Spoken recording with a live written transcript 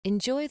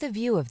Enjoy the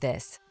view of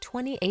this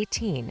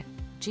 2018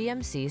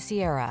 GMC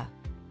Sierra.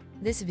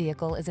 This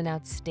vehicle is an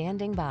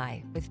outstanding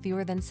buy with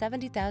fewer than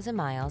 70,000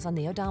 miles on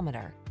the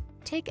odometer.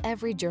 Take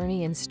every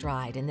journey in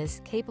stride in this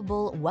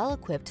capable,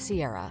 well-equipped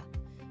Sierra.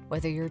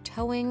 Whether you're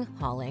towing,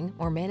 hauling,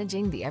 or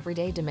managing the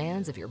everyday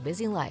demands of your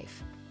busy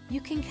life,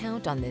 you can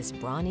count on this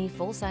brawny,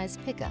 full-size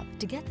pickup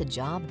to get the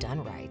job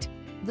done right.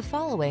 The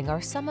following are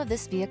some of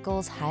this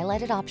vehicle's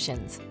highlighted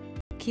options: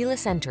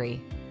 keyless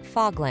entry,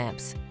 fog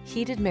lamps,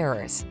 heated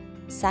mirrors,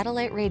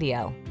 satellite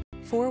radio,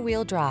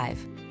 four-wheel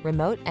drive,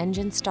 remote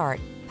engine start,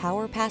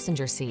 power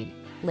passenger seat,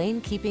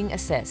 lane keeping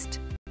assist,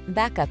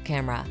 backup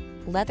camera,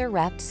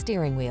 leather-wrapped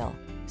steering wheel.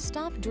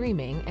 Stop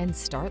dreaming and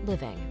start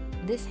living.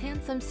 This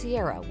handsome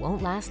Sierra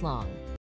won't last long.